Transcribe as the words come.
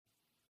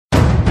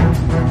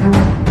Slides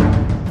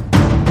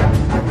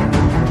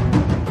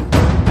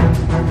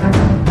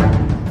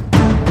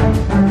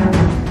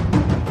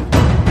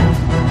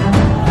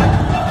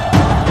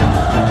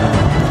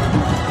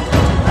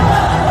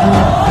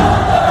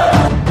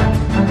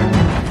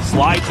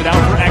it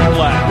out for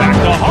Ekblad. Back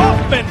to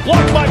Hoffman.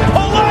 Blocked by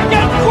Polak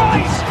and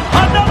Price.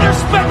 Another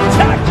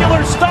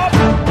spectacular stop.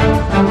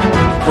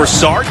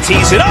 Broussard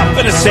tees it up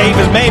and a save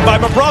is made by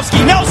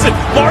Bobrovsky. Nelson.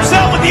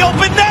 Barzal with the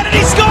open net and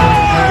he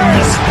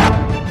scores!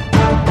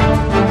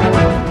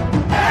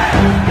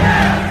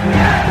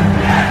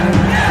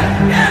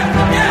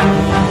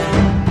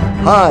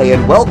 Hi,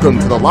 and welcome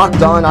to the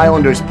Locked On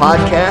Islanders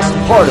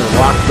podcast, part of the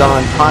Locked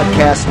On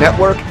Podcast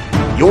Network,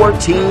 your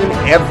team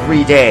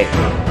every day.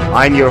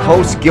 I'm your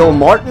host, Gil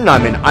Martin.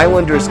 I'm an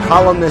Islanders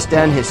columnist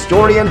and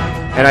historian,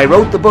 and I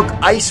wrote the book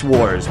Ice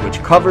Wars,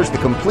 which covers the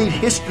complete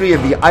history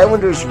of the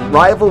Islanders'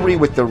 rivalry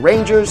with the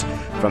Rangers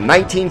from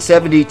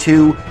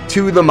 1972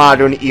 to the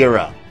modern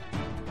era.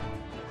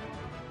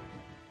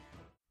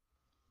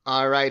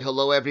 All right,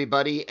 hello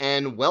everybody,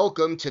 and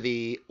welcome to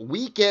the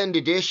weekend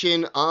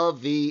edition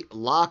of the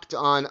Locked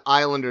On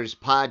Islanders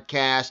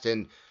podcast.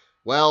 And,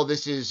 well,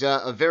 this is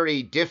a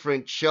very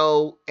different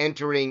show,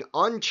 entering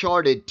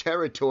uncharted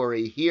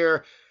territory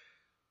here.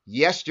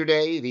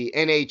 Yesterday, the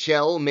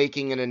NHL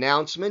making an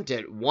announcement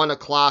at 1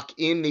 o'clock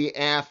in the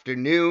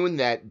afternoon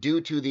that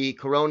due to the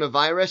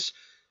coronavirus,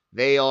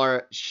 they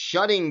are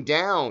shutting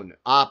down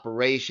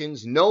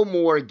operations. No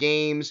more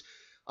games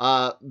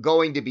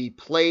going to be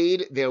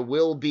played. There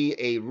will be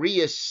a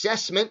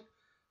reassessment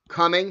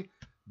coming,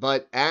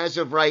 but as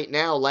of right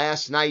now,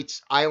 last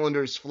night's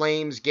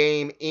Islanders-Flames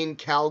game in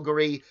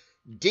Calgary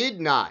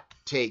did not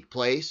take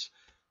place,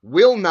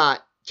 will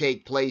not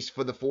take place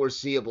for the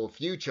foreseeable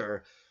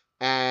future,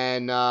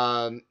 and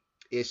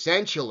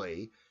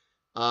essentially,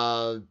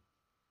 the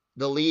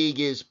league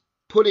is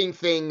putting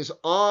things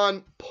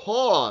on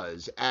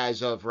pause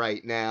as of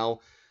right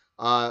now,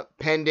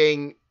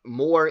 pending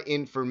more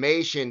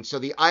information. So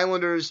the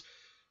Islanders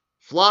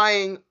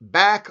flying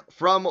back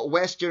from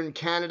Western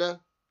Canada,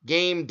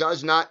 game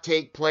does not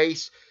take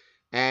place,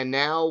 and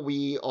now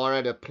we are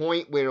at a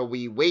point where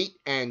we wait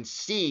and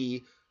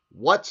see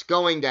what's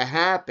going to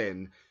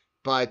happen.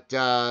 But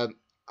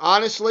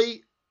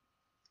honestly,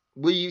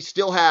 we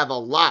still have a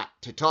lot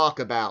to talk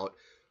about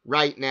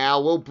right now.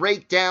 We'll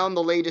break down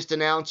the latest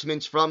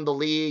announcements from the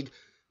league.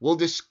 We'll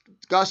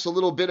discuss a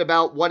little bit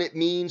about what it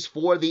means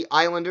for the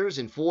Islanders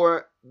and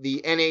for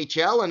the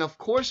NHL, and of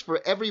course for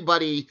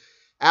everybody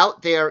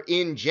out there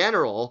in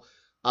general.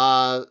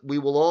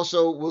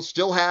 We'll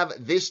still have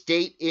this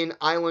date in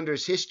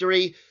Islanders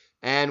history,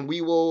 and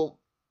we will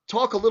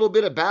talk a little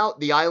bit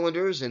about the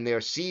Islanders and their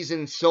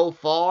season so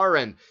far,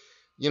 and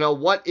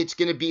what it's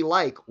going to be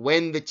like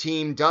when the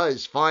team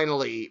does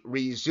finally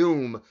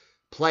resume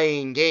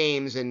playing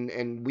games,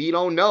 and we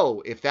don't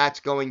know if that's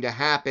going to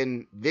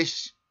happen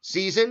this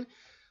season,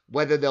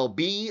 whether there'll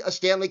be a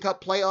Stanley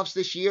Cup playoffs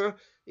this year.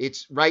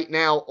 It's right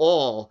now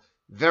all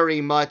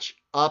very much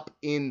up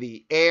in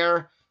the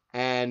air,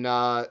 and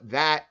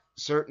that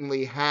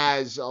certainly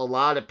has a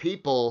lot of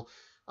people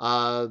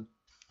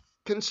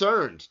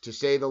concerned, to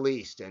say the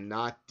least, and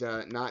not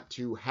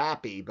too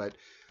happy. But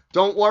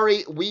don't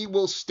worry, we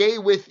will stay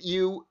with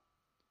you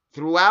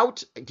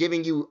throughout,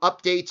 giving you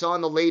updates on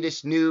the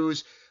latest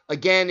news.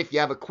 Again, if you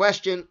have a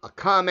question, a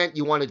comment,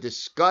 you want to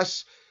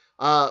discuss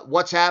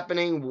what's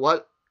happening,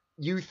 what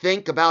you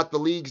think about the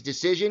league's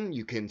decision,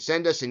 you can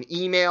send us an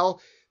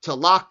email to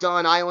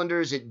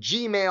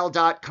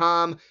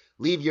lockedonislanders@gmail.com.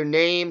 Leave your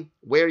name,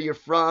 where you're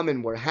from,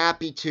 and we're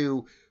happy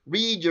to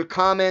read your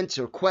comments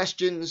or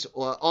questions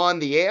on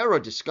the air or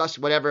discuss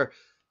whatever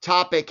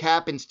topic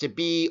happens to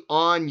be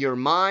on your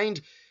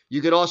mind.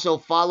 You could also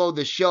follow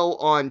the show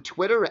on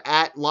Twitter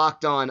at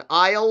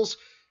LockedOnIsles,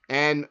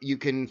 and you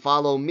can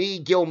follow me,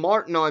 Gil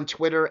Martin, on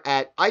Twitter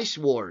at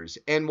IceWars,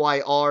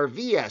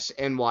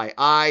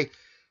 NYRVSNYI,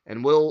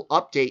 and we'll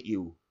update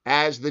you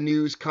as the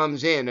news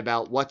comes in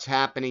about what's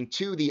happening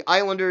to the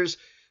Islanders,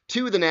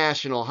 to the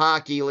National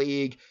Hockey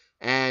League,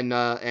 and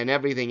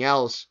everything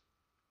else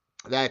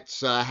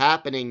that's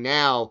happening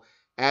now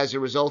as a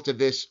result of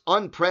this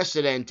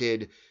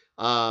unprecedented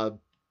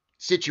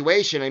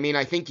situation. I mean,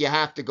 I think you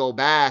have to go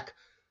back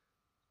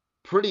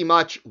pretty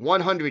much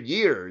 100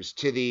 years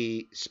to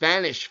the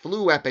Spanish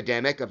flu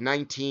epidemic of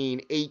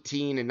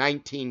 1918 and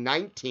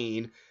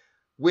 1919,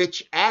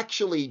 which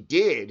actually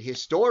did,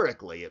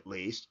 historically at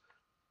least,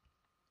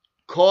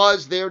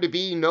 cause there to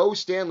be no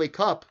Stanley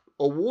Cup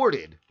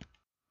awarded.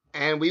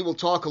 And we will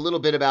talk a little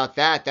bit about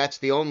that. That's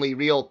the only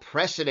real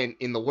precedent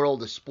in the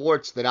world of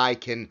sports that I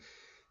can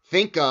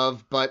think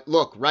of. But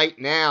look, right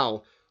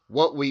now,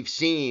 what we've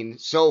seen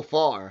so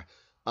far,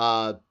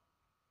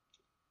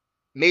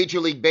 Major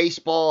League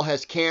Baseball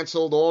has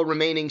canceled all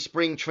remaining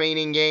spring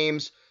training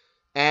games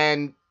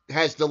and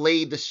has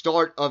delayed the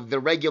start of the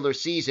regular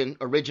season,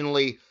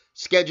 originally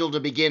scheduled to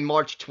begin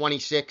March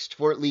 26th,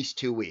 for at least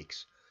 2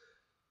 weeks.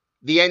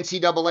 The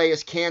NCAA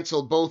has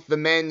canceled both the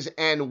men's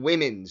and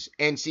women's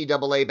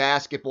NCAA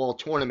basketball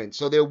tournament,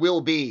 so there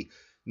will be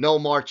no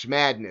March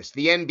Madness.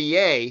 The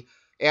NBA,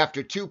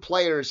 after 2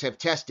 players have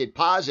tested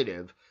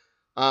positive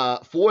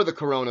for the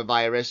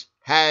coronavirus,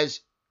 has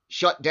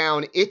shut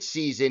down its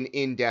season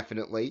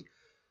indefinitely.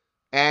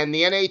 And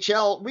the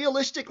NHL,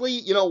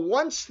 realistically,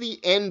 once the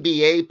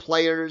NBA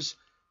players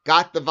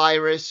got the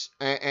virus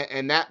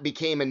and that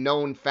became a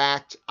known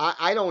fact,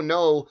 I don't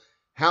know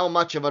how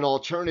much of an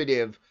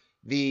alternative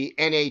the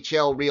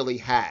NHL really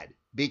had.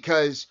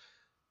 Because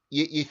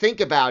you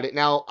think about it.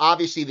 Now,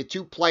 obviously, the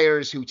 2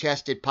 players who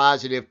tested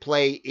positive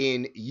play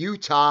in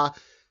Utah.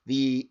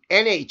 The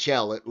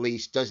NHL, at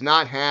least, does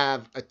not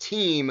have a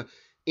team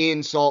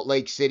in Salt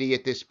Lake City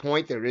at this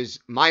point. There is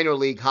minor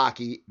league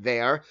hockey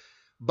there.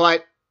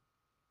 But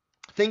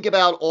think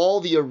about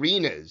all the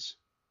arenas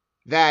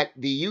that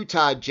the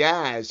Utah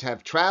Jazz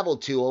have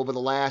traveled to over the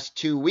last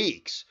 2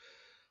 weeks.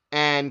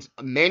 And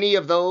many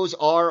of those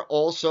are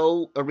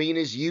also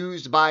arenas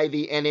used by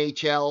the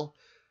NHL.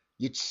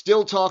 You're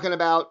still talking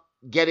about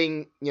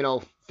getting,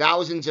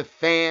 thousands of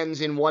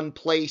fans in one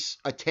place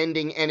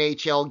attending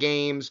NHL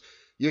games.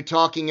 You're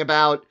talking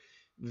about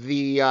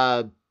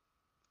the,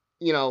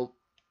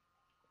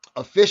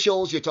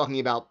 officials. You're talking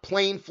about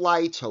plane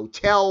flights,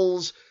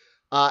 hotels,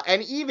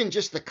 and even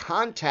just the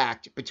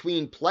contact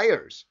between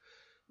players,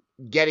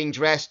 getting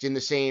dressed in the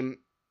same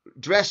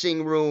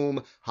dressing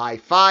room,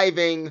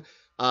 high-fiving,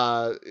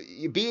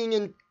 being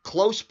in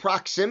close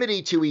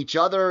proximity to each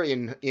other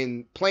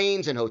in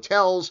planes and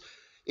hotels.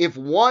 If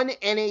one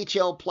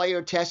NHL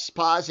player tests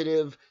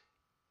positive,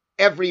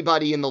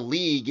 everybody in the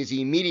league is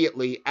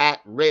immediately at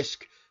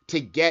risk to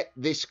get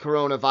this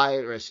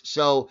coronavirus.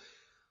 So,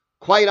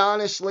 quite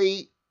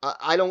honestly,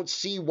 I don't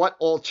see what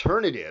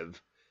alternative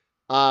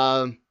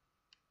the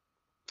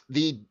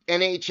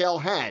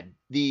NHL had.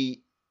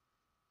 The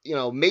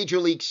Major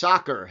League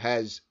Soccer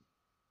has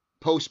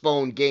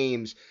postponed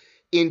games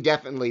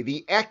indefinitely.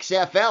 The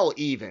XFL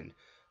even,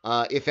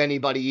 if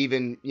anybody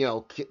even,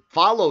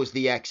 follows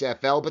the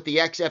XFL, but the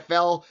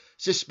XFL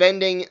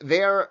suspending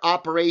their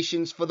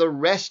operations for the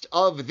rest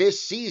of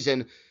this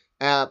season,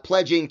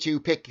 pledging to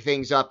pick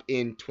things up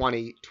in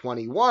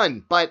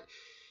 2021. But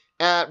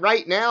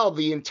right now,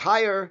 the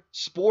entire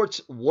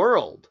sports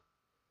world,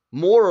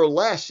 more or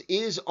less,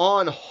 is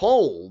on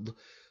hold.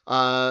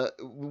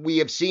 We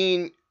have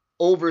seen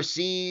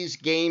overseas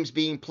games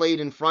being played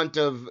in front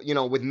of,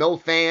 with no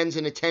fans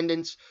in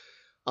attendance,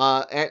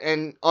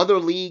 and other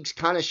leagues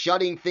kind of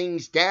shutting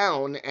things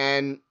down.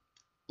 And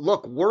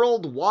look,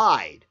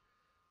 worldwide,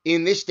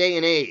 in this day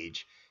and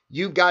age,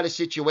 you've got a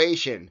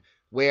situation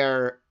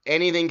where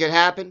anything could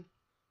happen.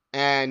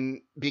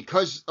 And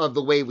because of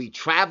the way we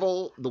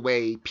travel, the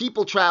way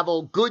people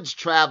travel, goods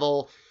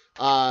travel,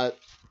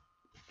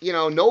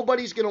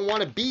 nobody's going to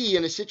want to be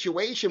in a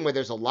situation where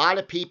there's a lot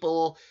of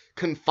people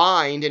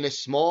confined in a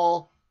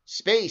small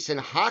space. And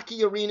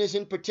hockey arenas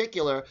in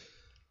particular,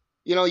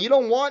 you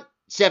don't want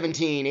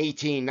 17,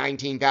 18,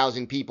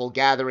 19,000 people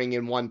gathering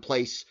in one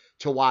place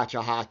to watch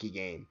a hockey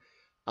game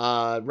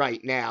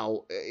right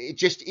now. It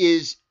just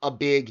is a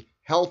big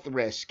health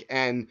risk.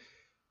 And,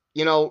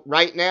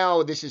 right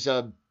now this is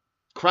a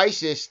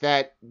crisis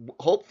that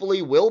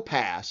hopefully will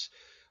pass,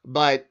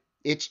 but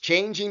it's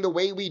changing the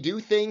way we do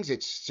things.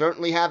 It's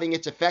certainly having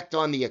its effect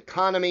on the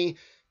economy.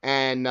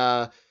 And,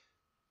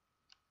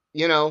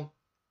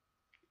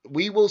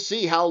 we will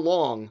see how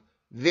long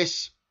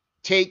this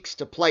takes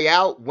to play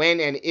out, when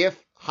and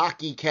if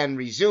hockey can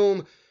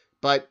resume.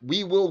 But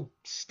we will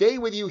stay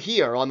with you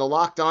here on the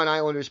Locked On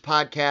Islanders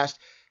podcast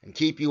and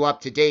keep you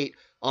up to date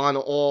on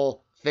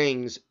all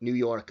things New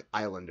York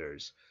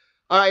Islanders.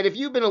 All right, if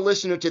you've been a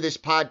listener to this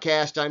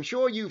podcast, I'm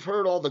sure you've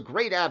heard all the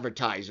great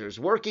advertisers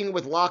working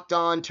with Locked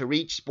On to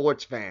reach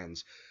sports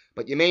fans.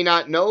 But you may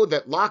not know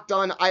that Locked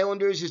On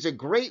Islanders is a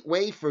great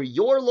way for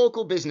your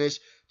local business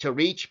to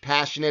reach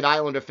passionate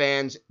Islander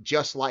fans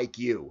just like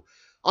you.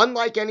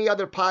 Unlike any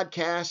other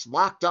podcast,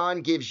 Locked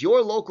On gives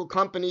your local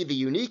company the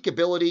unique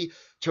ability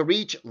to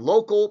reach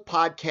local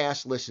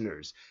podcast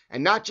listeners.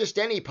 And not just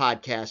any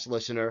podcast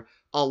listener,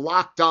 a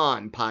Locked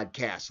On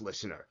podcast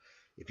listener.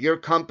 If your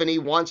company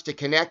wants to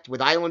connect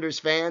with Islanders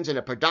fans in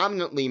a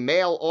predominantly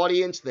male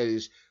audience that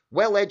is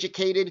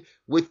well-educated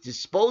with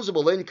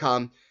disposable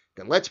income,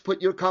 then let's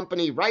put your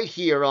company right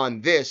here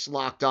on this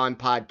Locked On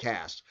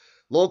podcast.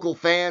 Local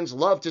fans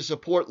love to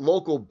support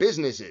local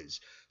businesses.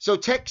 So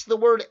text the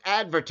word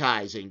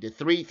advertising to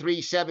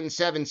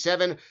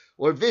 33777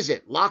 or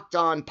visit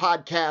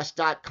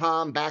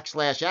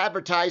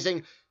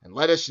lockedonpodcast.com/advertising and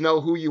let us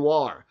know who you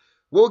are.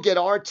 We'll get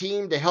our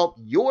team to help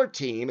your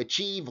team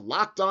achieve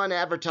Locked On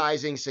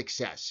advertising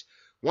success.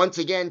 Once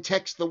again,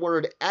 text the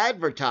word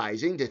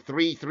advertising to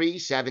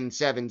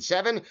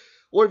 33777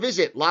 or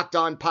visit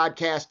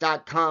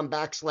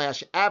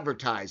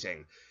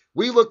lockedonpodcast.com/advertising.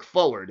 We look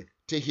forward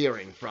to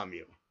hearing from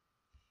you.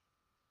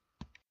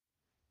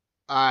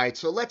 All right,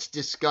 so let's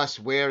discuss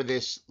where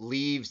this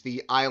leaves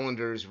the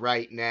Islanders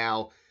right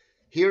now.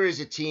 Here is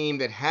a team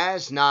that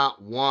has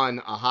not won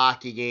a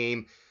hockey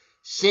game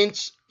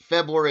since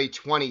February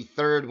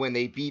 23rd, when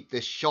they beat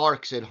the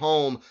Sharks at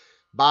home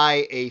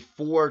by a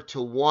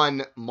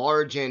 4-1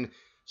 margin.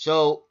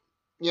 So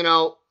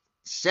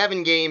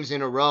 7 games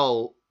in a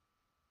row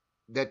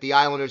that the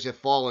Islanders have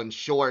fallen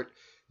short.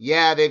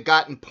 Yeah, they've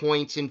gotten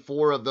points in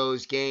 4 of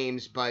those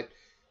games, but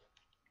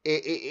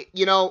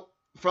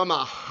from a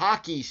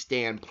hockey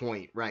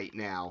standpoint right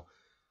now,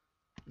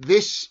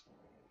 this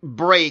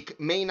break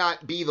may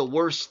not be the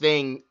worst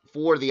thing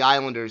for the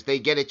Islanders. They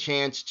get a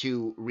chance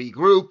to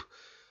regroup.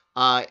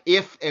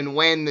 If and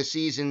when the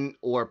season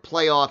or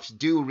playoffs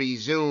do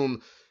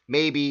resume,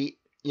 maybe,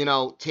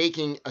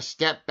 taking a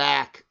step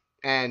back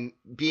and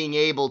being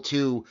able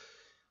to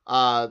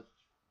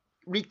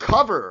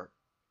recover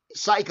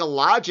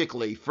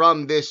psychologically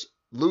from this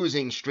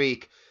losing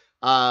streak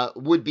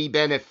would be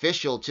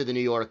beneficial to the New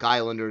York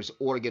Islanders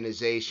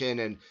organization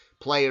and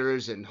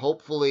players, and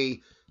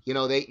hopefully,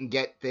 they can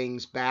get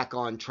things back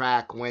on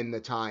track when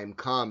the time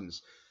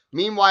comes.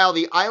 Meanwhile,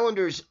 the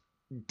Islanders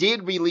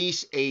did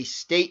release a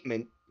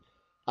statement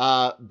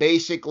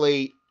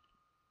basically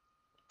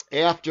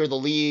after the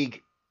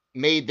league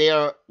made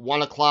their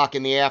 1 o'clock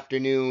in the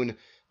afternoon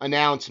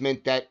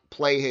announcement that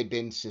play had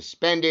been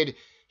suspended.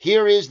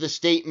 Here is the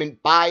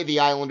statement by the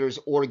Islanders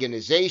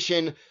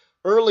organization.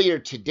 Earlier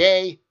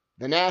today,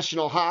 the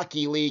National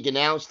Hockey League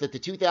announced that the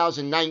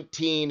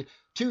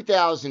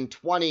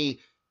 2019-2020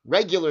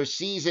 regular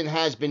season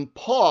has been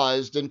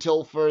paused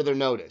until further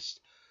notice.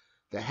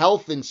 The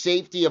health and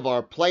safety of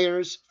our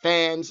players,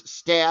 fans,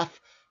 staff,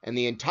 and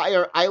the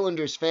entire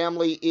Islanders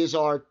family is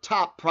our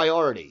top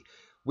priority.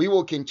 We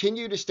will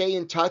continue to stay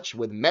in touch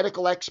with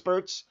medical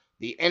experts,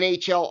 the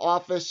NHL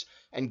office,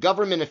 and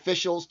government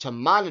officials to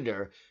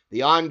monitor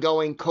the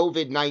ongoing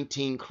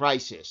COVID-19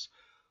 crisis.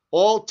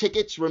 All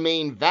tickets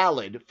remain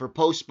valid for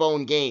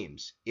postponed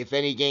games. If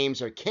any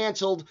games are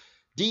canceled,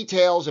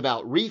 details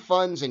about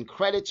refunds and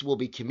credits will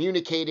be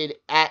communicated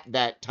at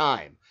that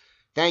time.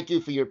 Thank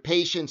you for your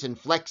patience and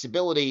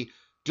flexibility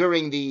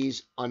during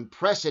these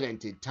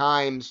unprecedented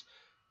times.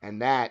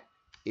 And that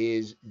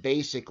is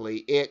basically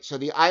it. So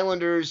the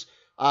Islanders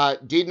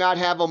did not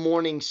have a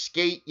morning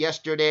skate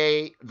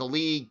yesterday. The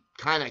league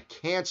kind of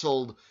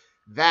canceled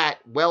that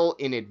well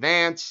in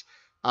advance.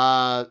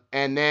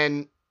 And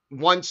then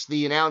once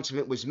the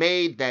announcement was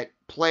made that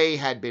play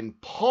had been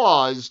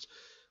paused,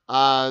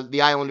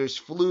 the Islanders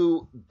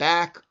flew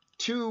back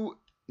to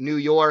New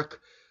York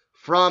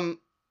from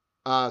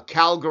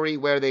Calgary,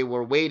 where they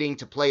were waiting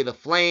to play the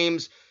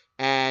Flames.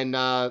 And,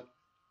 I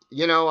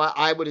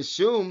would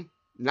assume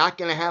not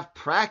going to have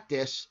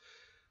practice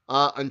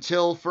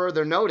until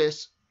further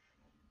notice.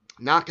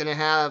 Not going to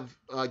have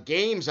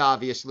games,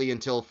 obviously,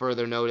 until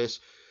further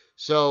notice.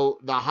 So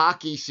the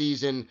hockey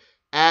season,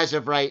 as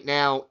of right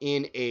now,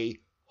 in a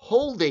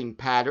holding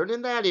pattern,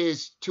 and that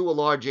is, to a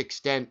large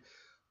extent,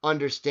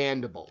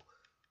 understandable.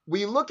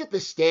 We look at the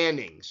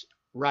standings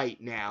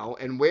right now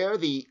and where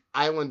the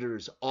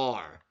Islanders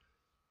are.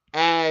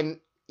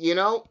 And,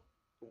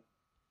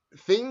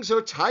 things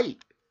are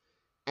tight.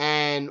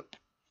 And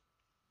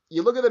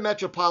you look at the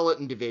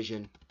Metropolitan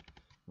Division,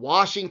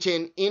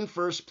 Washington in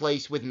first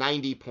place with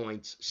 90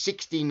 points,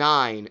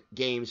 69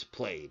 games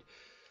played.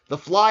 The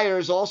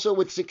Flyers also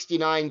with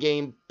 69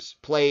 games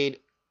played,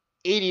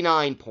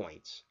 89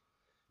 points.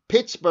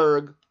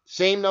 Pittsburgh,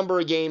 same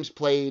number of games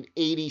played,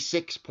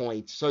 86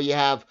 points. So you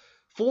have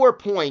 4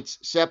 points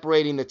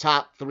separating the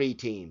top 3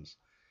 teams.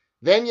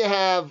 Then you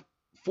have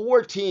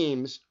 4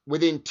 teams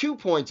within 2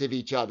 points of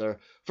each other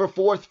for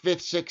 4th,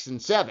 5th, 6th,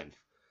 and 7th.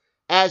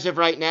 As of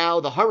right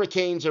now, the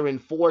Hurricanes are in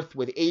 4th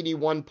with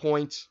 81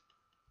 points.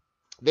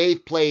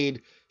 They've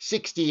played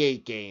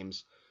 68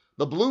 games.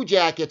 The Blue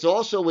Jackets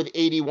also with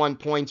 81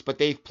 points, but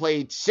they've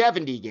played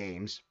 70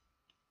 games.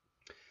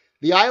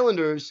 The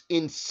Islanders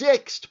in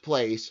 6th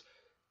place,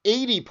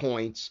 80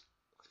 points,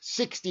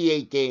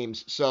 68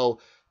 games.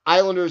 So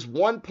Islanders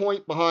 1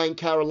 point behind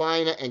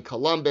Carolina and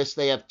Columbus.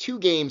 They have 2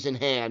 games in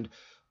hand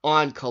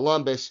on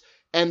Columbus.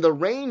 And the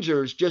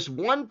Rangers just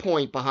 1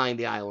 point behind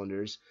the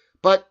Islanders.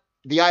 But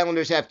the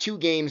Islanders have 2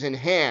 games in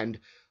hand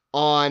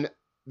on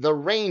the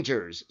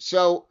Rangers.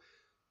 So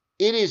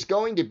it is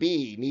going to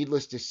be,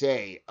 needless to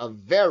say, a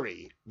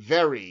very,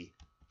 very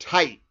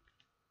tight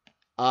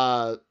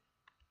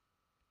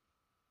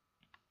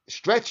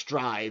stretch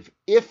drive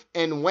if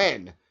and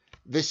when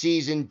the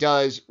season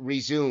does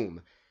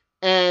resume.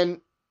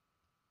 And,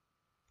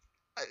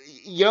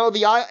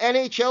 the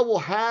NHL will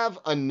have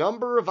a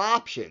number of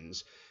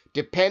options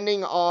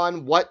depending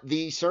on what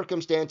the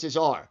circumstances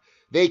are.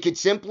 They could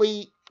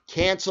simply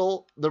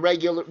cancel the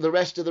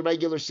rest of the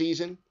regular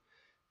season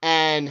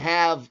and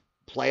have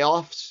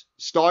playoffs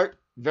start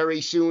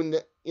very soon,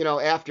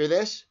 after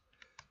this.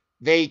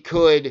 They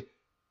could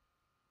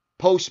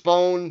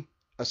postpone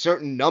a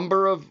certain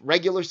number of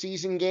regular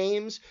season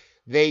games.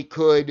 They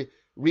could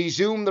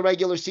resume the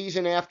regular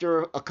season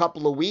after a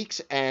couple of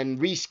weeks and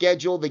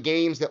reschedule the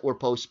games that were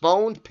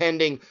postponed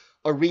pending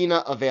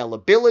arena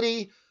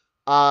availability.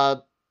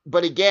 But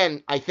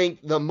again, I think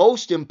the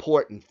most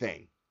important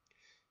thing,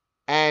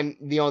 and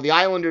the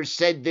Islanders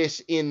said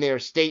this in their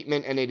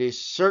statement, and it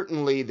is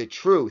certainly the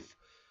truth,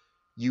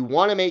 you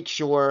want to make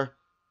sure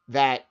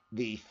that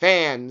the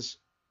fans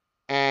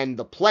and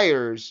the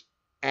players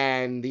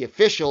and the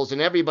officials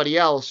and everybody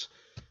else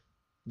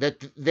that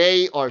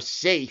they are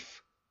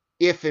safe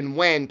if and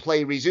when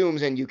play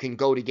resumes and you can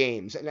go to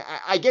games. And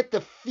I get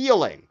the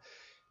feeling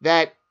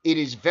that it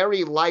is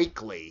very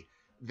likely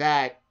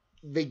that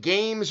the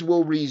games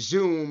will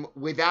resume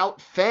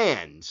without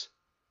fans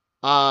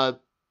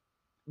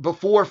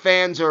before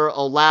fans are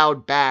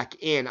allowed back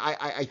in.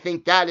 I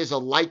think that is a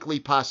likely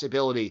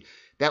possibility,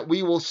 that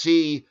we will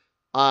see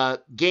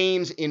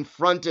games in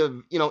front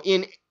of,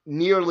 in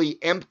nearly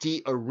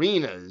empty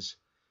arenas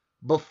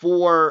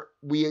before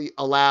we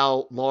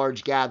allow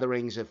large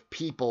gatherings of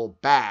people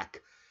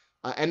back.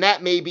 And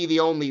that may be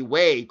the only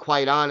way,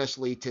 quite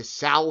honestly, to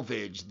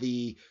salvage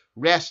the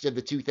rest of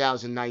the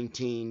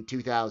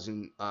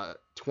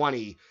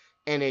 2019-2020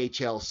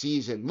 NHL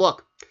season.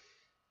 Look,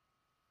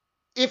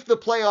 if the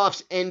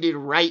playoffs ended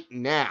right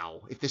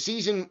now, if the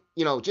season,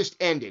 just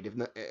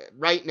ended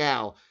right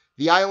now,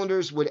 the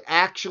Islanders would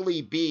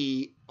actually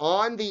be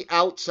on the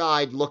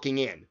outside looking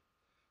in,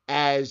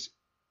 as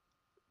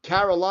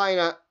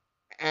Carolina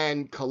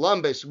and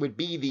Columbus would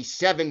be the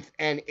 7th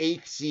and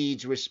 8th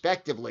seeds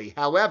respectively.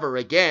 However,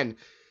 again,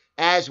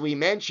 as we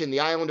mentioned, the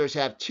Islanders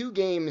have 2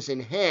 games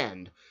in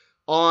hand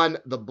on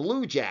the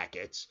Blue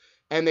Jackets,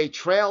 and they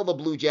trail the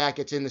Blue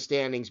Jackets in the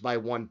standings by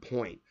 1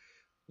 point.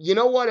 You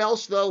know what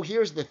else, though?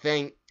 Here's the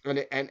thing, and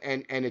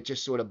it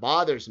just sort of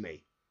bothers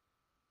me.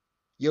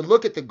 You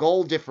look at the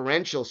goal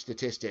differential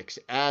statistics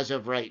as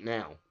of right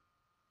now,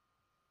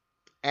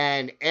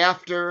 and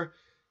after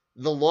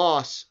the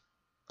loss,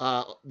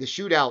 the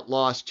shootout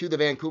loss to the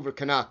Vancouver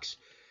Canucks,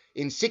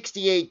 in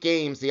 68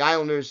 games, the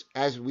Islanders,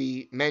 as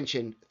we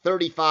mentioned,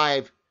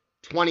 35,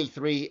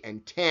 23,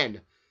 and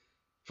 10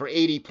 for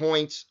 80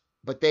 points,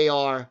 but they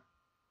are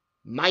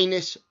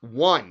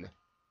 -1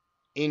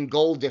 in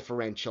goal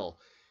differential.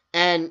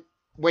 And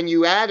when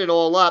you add it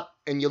all up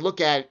and you look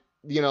at,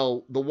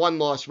 the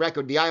one-loss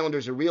record, the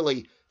Islanders are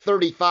really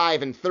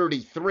 35 and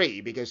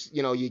 33 because,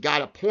 you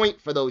got a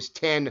point for those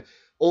 10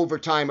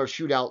 overtime or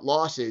shootout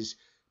losses,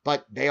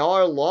 but they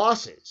are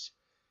losses.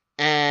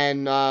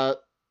 And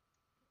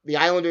the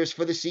Islanders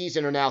for the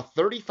season are now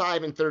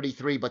 35 and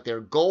 33, but their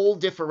goal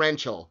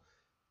differential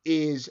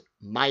is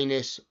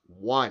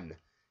 -1.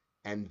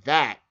 And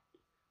that,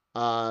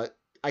 I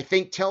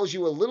think, tells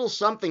you a little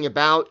something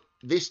about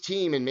this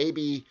team, and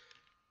maybe,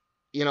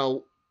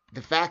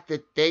 the fact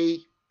that they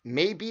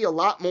may be a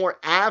lot more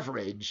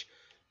average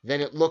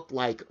than it looked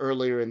like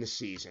earlier in the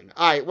season.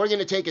 All right, we're going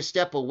to take a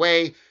step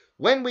away.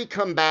 When we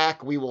come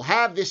back, we will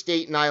have this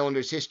date in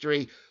Islanders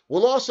history.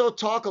 We'll also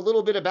talk a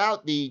little bit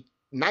about the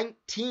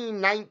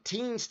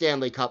 1919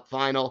 Stanley Cup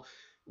Final,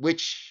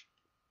 which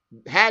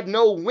had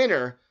no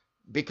winner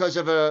because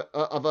of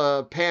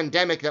a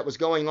pandemic that was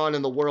going on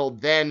in the world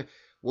then.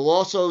 We'll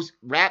also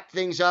wrap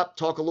things up,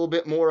 talk a little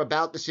bit more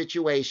about the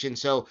situation.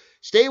 So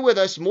stay with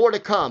us. More to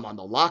come on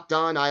the Locked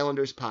On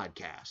Islanders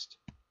podcast.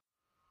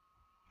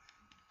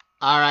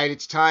 All right,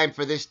 it's time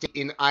for this day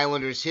in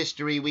Islanders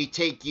history. We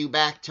take you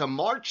back to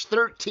March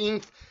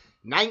 13th,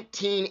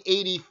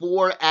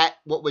 1984 at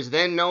what was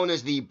then known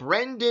as the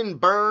Brendan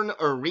Byrne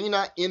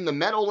Arena in the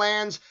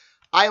Meadowlands.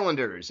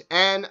 Islanders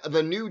and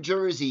the New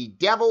Jersey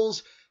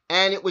Devils.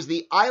 And it was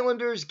the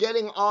Islanders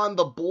getting on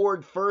the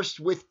board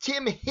first with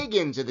Tim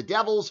Higgins of the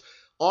Devils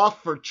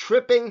off for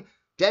tripping.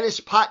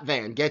 Dennis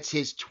Potvin gets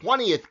his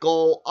 20th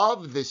goal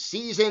of the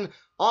season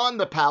on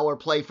the power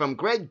play from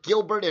Greg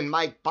Gilbert and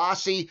Mike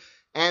Bossy.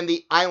 And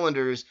the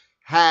Islanders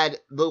had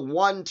the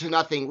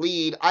 1-0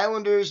 lead.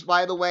 Islanders,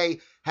 by the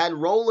way, had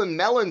Roland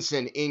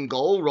Melanson in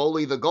goal,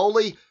 Rolly the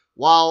goalie,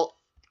 while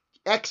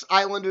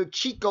ex-Islander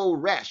Chico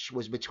Resch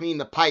was between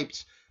the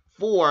pipes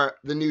for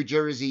the New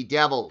Jersey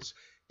Devils.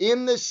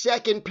 In the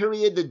second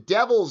period, the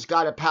Devils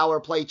got a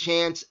power play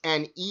chance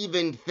and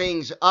evened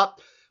things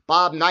up.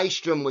 Bob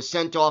Nystrom was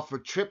sent off for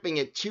tripping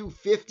at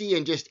 .250,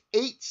 and just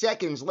 8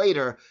 seconds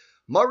later,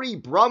 Murray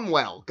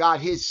Brumwell got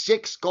his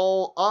 6th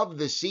goal of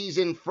the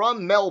season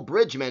from Mel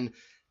Bridgman,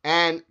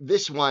 and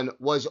this one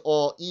was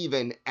all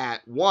even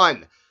at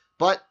 1.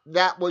 But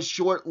that was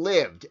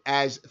short-lived,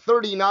 as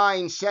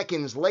 39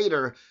 seconds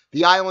later,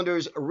 the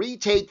Islanders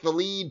retake the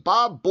lead.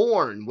 Bob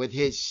Bourne with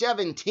his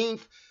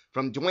 17th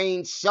from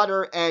Dwayne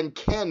Sutter and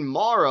Ken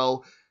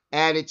Morrow,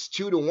 and it's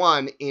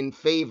 2-1 in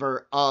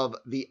favor of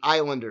the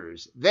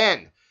Islanders.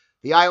 Then,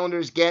 the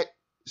Islanders get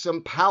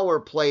some power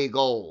play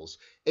goals.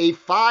 A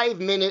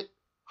 5-minute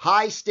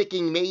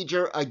high-sticking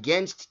major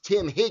against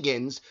Tim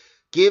Higgins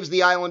gives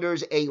the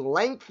Islanders a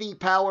lengthy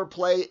power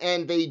play,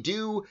 and they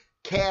do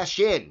cash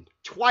in.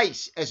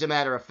 Twice, as a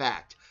matter of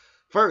fact.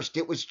 First,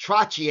 it was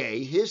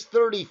Trottier, his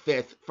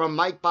 35th, from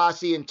Mike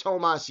Bossy and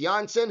Tomas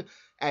Jansson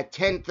at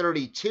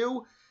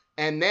 10:32.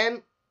 And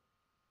then,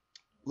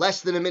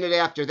 less than a minute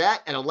after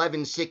that, at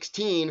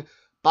 11:16,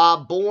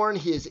 Bob Bourne,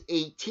 his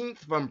 18th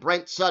from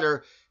Brent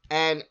Sutter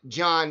and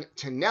John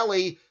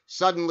Tonelli.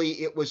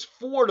 Suddenly, it was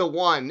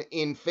 4-1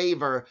 in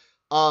favor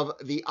of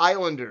the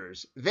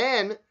Islanders.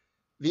 Then,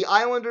 the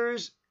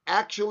Islanders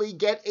actually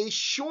get a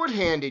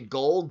shorthanded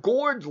goal.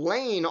 Gord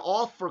Lane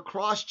off for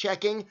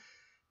cross-checking,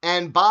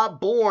 and Bob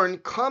Bourne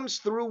comes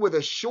through with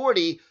a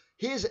shorty.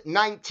 his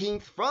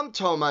 19th from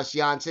Tomas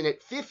Jonsson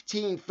at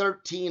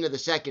 15-13 of the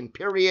second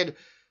period.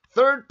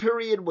 Third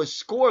period was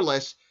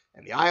scoreless,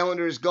 and the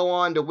Islanders go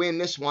on to win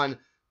this one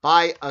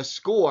by a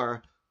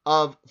score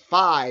of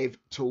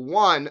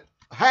 5-1.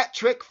 Hat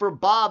trick for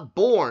Bob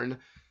Bourne,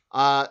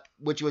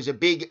 which was a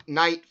big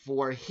night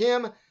for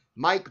him.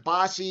 Mike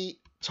Bossy,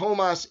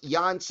 Tomas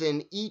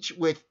Jonsson, each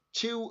with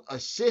 2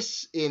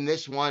 assists in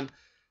this one.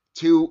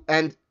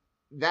 And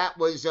that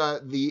was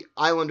the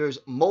Islanders'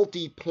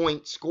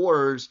 multi-point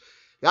scorers.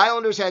 The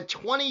Islanders had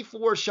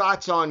 24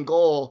 shots on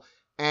goal,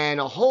 and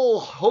a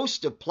whole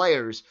host of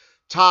players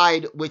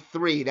tied with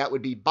 3. That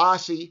would be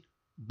Bossy,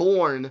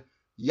 Bourne,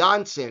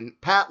 Jonsson,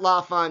 Pat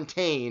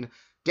LaFontaine,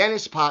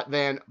 Dennis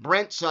Potvin,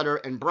 Brent Sutter,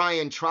 and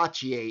Brian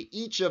Trottier.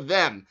 Each of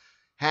them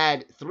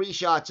had 3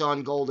 shots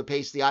on goal to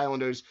pace the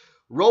Islanders.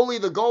 Rolly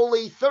the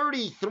goalie,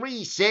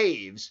 33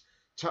 saves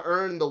to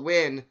earn the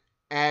win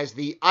as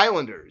the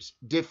Islanders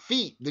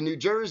defeat the New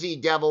Jersey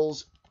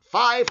Devils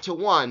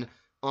 5-1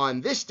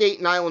 on this date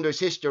in Islanders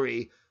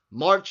history,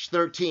 March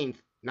 13th,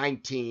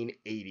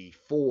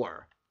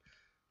 1984.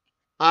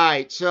 All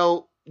right,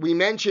 so we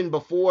mentioned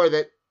before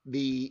that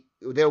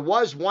there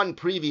was one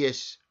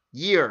previous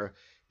year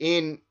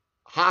in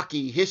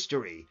hockey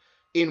history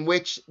in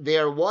which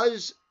there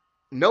was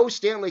no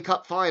Stanley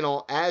Cup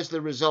final as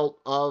the result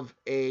of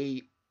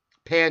a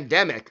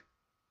pandemic.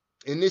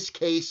 In this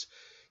case,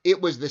 it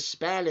was the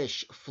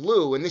Spanish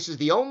flu, and this is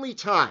the only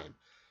time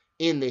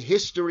in the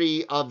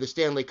history of the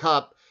Stanley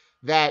Cup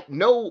that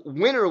no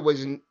winner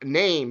was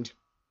named,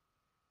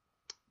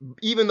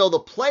 even though the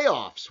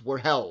playoffs were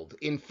held.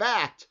 In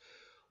fact,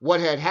 what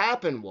had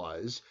happened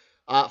was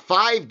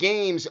 5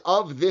 games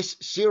of this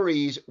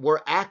series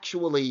were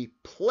actually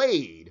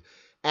played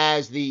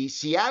as the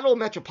Seattle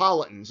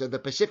Metropolitans of the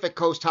Pacific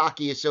Coast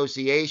Hockey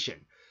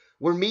Association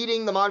were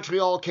meeting the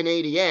Montreal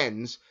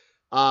Canadiens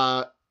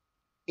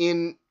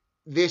in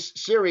this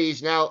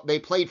series. Now, they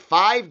played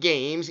 5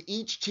 games.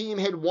 Each team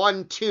had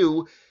won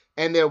 2,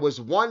 and there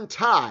was 1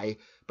 tie,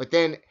 but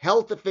then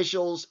health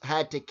officials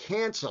had to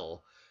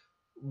cancel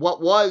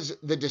what was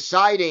the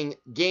deciding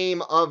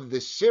game of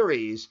the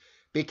series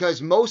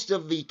because most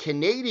of the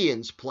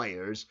Canadiens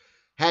players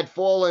had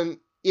fallen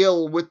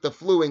ill with the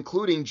flu,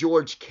 including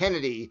George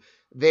Kennedy,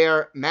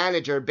 their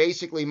manager.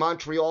 Basically,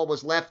 Montreal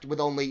was left with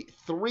only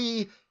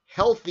 3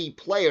 healthy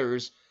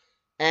players,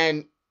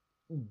 and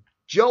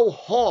Joe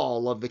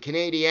Hall of the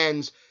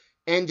Canadiens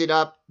ended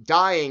up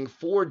dying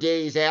 4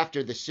 days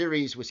after the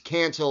series was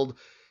canceled,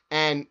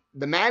 and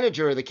the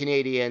manager of the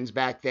Canadiens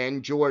back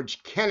then,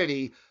 George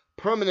Kennedy,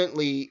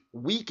 permanently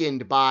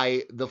weakened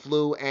by the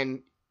flu,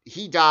 and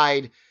he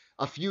died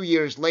a few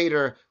years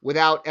later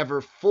without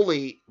ever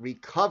fully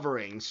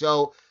recovering.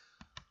 So,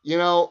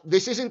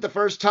 this isn't the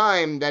first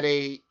time that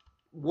a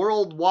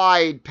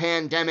worldwide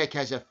pandemic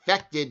has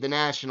affected the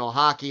National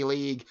Hockey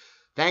League.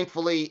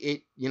 Thankfully,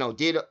 it,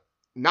 did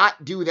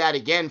not do that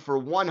again for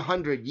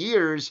 100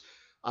 years,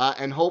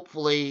 and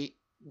hopefully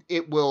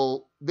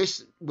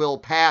this will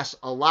pass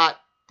a lot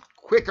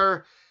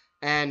quicker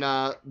and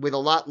with a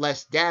lot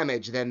less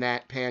damage than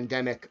that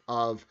pandemic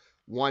of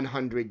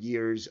 100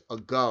 years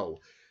ago.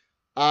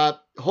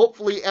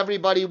 Hopefully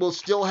everybody will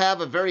still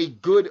have a very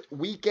good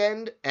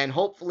weekend, and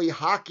hopefully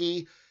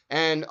hockey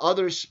and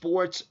other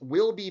sports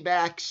will be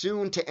back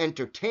soon to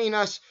entertain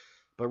us.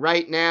 But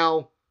right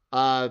now,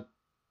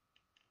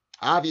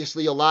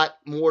 obviously a lot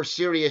more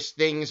serious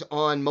things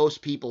on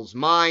most people's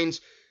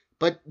minds.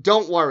 But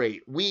don't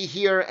worry, we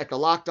here at the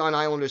Locked On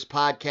Islanders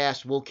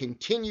podcast will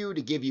continue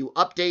to give you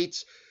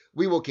updates.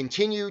 We will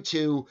continue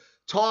to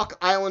talk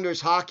Islanders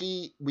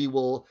hockey. We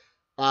will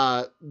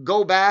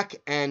go back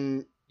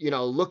and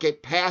look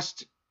at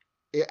past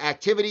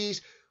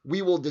activities.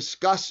 We will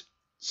discuss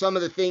some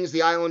of the things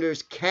the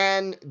Islanders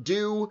can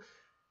do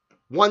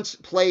once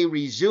play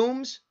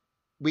resumes.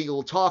 We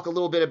will talk a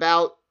little bit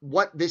about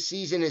what this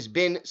season has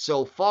been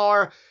so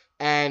far,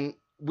 and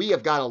we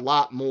have got a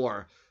lot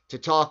more to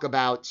talk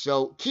about.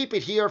 So keep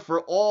it here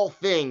for all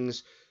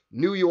things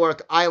New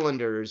York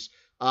Islanders,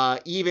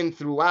 even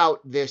throughout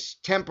this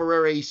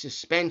temporary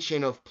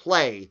suspension of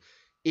play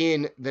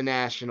in the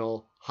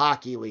National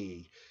Hockey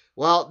League.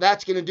 Well,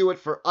 that's going to do it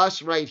for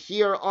us right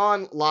here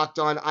on Locked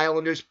On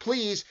Islanders.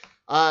 Please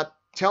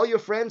tell your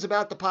friends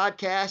about the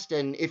podcast,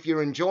 and if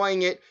you're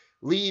enjoying it,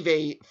 leave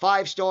a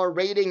 5-star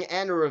rating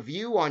and a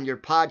review on your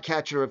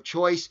podcatcher of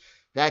choice.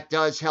 That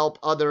does help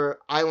other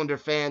Islander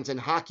fans and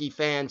hockey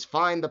fans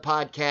find the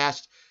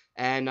podcast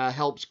and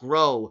helps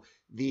grow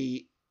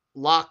the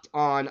Locked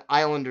On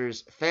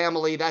Islanders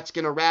family. That's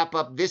going to wrap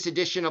up this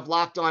edition of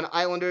Locked On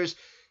Islanders.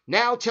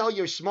 Now tell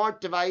your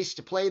smart device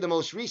to play the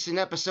most recent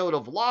episode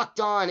of Locked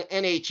On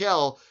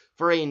NHL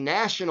for a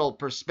national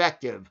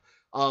perspective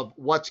of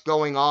what's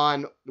going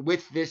on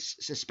with this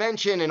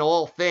suspension and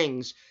all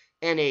things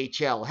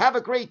NHL. Have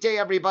a great day,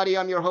 everybody.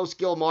 I'm your host,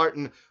 Gil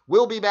Martin.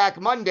 We'll be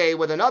back Monday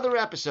with another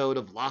episode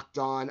of Locked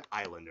On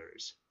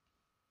Islanders.